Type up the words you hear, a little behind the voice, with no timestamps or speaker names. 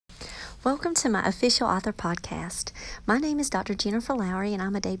Welcome to my official author podcast. My name is Dr. Jennifer Lowry, and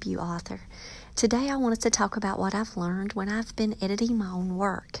I'm a debut author. Today I wanted to talk about what I've learned when I've been editing my own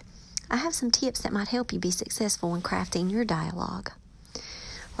work. I have some tips that might help you be successful in crafting your dialogue.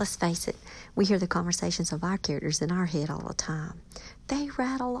 Let's face it, we hear the conversations of our characters in our head all the time. They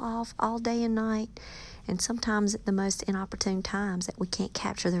rattle off all day and night, and sometimes at the most inopportune times that we can't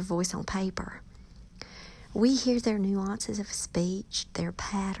capture their voice on paper. We hear their nuances of speech, their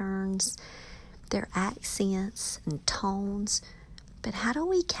patterns, their accents and tones, but how do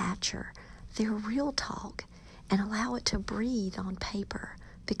we capture their real talk and allow it to breathe on paper,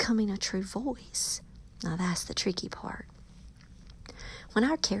 becoming a true voice? Now that's the tricky part. When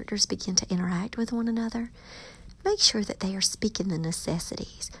our characters begin to interact with one another, make sure that they are speaking the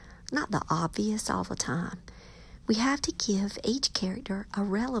necessities, not the obvious all the time. We have to give each character a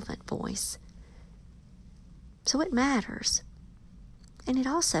relevant voice. So it matters. And it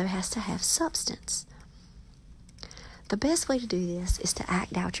also has to have substance. The best way to do this is to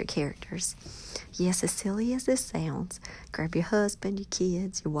act out your characters. Yes, as silly as this sounds, grab your husband, your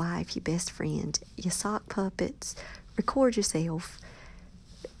kids, your wife, your best friend, your sock puppets, record yourself,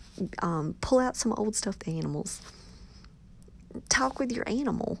 pull out some old stuffed animals, talk with your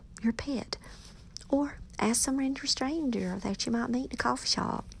animal, your pet, or ask some random stranger that you might meet in a coffee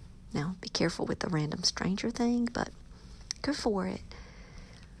shop. Now, be careful with the random stranger thing, but go for it.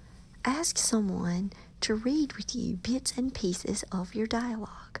 Ask someone to read with you bits and pieces of your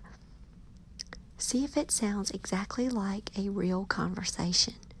dialogue. See if it sounds exactly like a real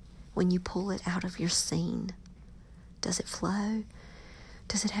conversation when you pull it out of your scene. Does it flow?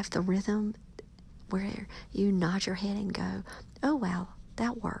 Does it have the rhythm where you nod your head and go, "Oh, wow,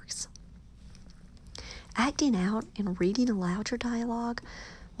 that works"? Acting out and reading aloud your dialogue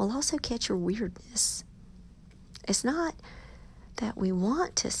will also catch your weirdness. It's not that we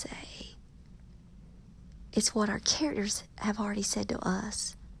want to say, it's what our characters have already said to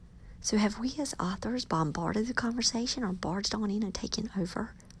us. So have we as authors bombarded the conversation or barged on in and taken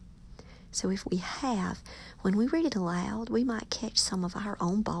over? So if we have, when we read it aloud, we might catch some of our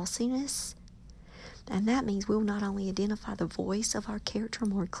own bossiness. And that means we'll not only identify the voice of our character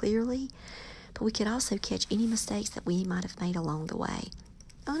more clearly, but we could also catch any mistakes that we might have made along the way.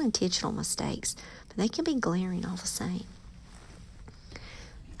 Unintentional mistakes, but they can be glaring all the same.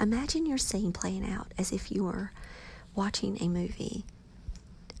 Imagine your scene playing out as if you were watching a movie.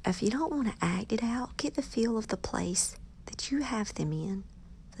 If you don't want to act it out, get the feel of the place that you have them in,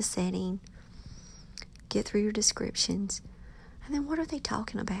 the setting, get through your descriptions, and then what are they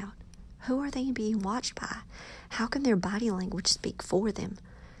talking about? Who are they being watched by? How can their body language speak for them?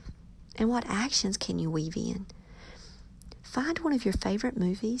 And what actions can you weave in? Find one of your favorite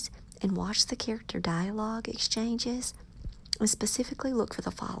movies and watch the character dialogue exchanges, and specifically look for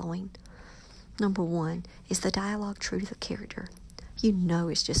the following. Number 1, is the dialogue true to the character? You know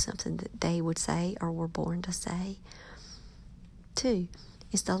it's just something that they would say or were born to say. 2,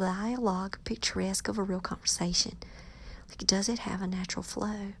 is the dialogue picturesque of a real conversation? Like, does it have a natural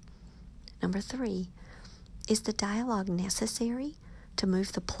flow? Number 3, is the dialogue necessary to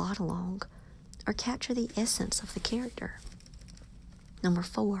move the plot along or capture the essence of the character? Number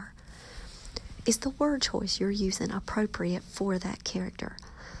 4, is the word choice you're using appropriate for that character?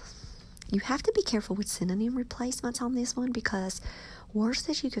 You have to be careful with synonym replacements on this one because words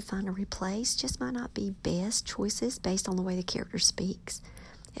that you could find to replace just might not be best choices based on the way the character speaks.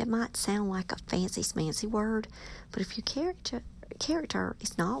 It might sound like a fancy smancy word, but if your character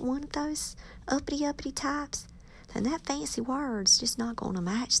is not one of those uppity types, then that fancy word's just not going to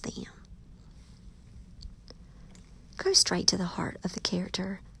match them. Go straight to the heart of the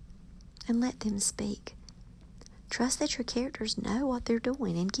character and let them speak. Trust that your characters know what they're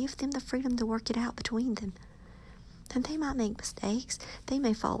doing and give them the freedom to work it out between them. And they might make mistakes. They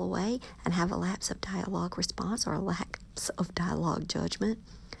may fall away and have a lapse of dialogue response or a lapse of dialogue judgment,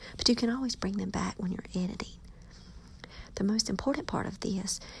 but you can always bring them back when you're editing. The most important part of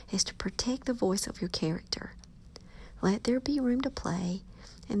this is to protect the voice of your character. Let there be room to play,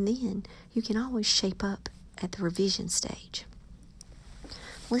 and then you can always shape up at the revision stage.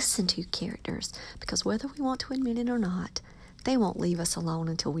 Listen to your characters, because whether we want to admit it or not, they won't leave us alone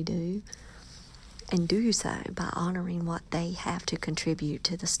until we do, and do so by honoring what they have to contribute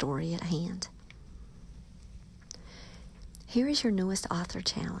to the story at hand. Here is your newest author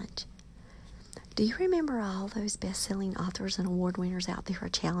challenge. Do you remember all those best-selling authors and award winners out there I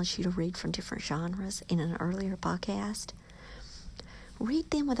challenged you to read from different genres in an earlier podcast?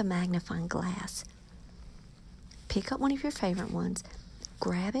 Read them with a magnifying glass. Pick up one of your favorite ones,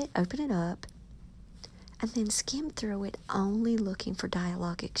 grab it, open it up, and then skim through it only looking for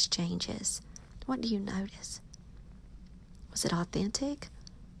dialogue exchanges. What do you notice? Was it authentic?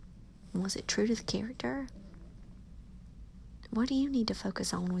 Was it true to the character? What do you need to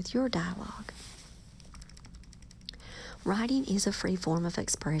focus on with your dialogue? Writing is a free form of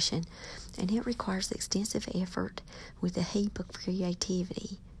expression, and it requires extensive effort with a heap of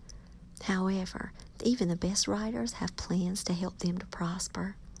creativity. However, even the best writers have plans to help them to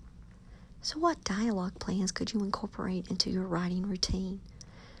prosper. So what dialogue plans could you incorporate into your writing routine?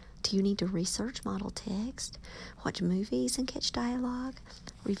 Do you need to research model text, watch movies and catch dialogue,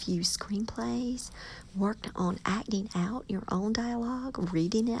 review screenplays, work on acting out your own dialogue,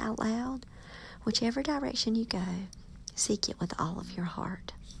 reading it out loud? Whichever direction you go, seek it with all of your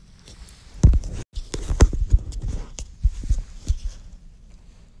heart.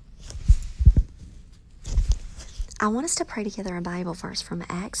 I want us to pray together a Bible verse from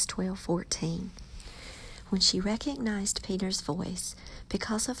Acts 12:14. When she recognized Peter's voice,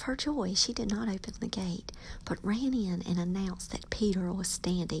 because of her joy, she did not open the gate, but ran in and announced that Peter was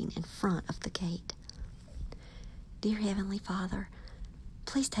standing in front of the gate. Dear Heavenly Father,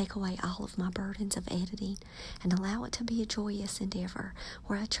 please take away all of my burdens of editing and allow it to be a joyous endeavor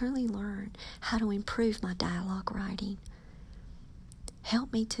where I truly learn how to improve my dialogue writing.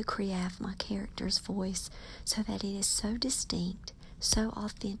 Help me to create my character's voice so that it is so distinct, so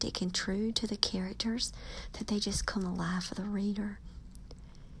authentic and true to the characters that they just come alive for the reader.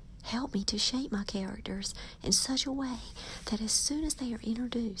 Help me to shape my characters in such a way that as soon as they are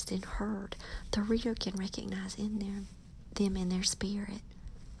introduced and heard, the reader can recognize in them in their spirit.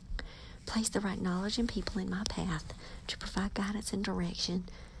 Place the right knowledge and people in my path to provide guidance and direction.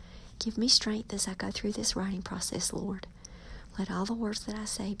 Give me strength as I go through this writing process, Lord. Let all the words that I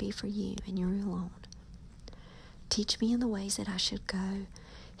say be for you and you alone. Teach me in the ways that I should go.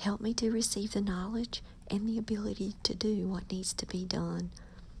 Help me to receive the knowledge and the ability to do what needs to be done.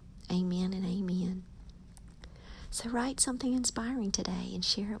 Amen and amen. So write something inspiring today and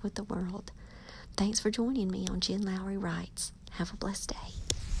share it with the world. Thanks for joining me on Jen Lowry Writes. Have a blessed day.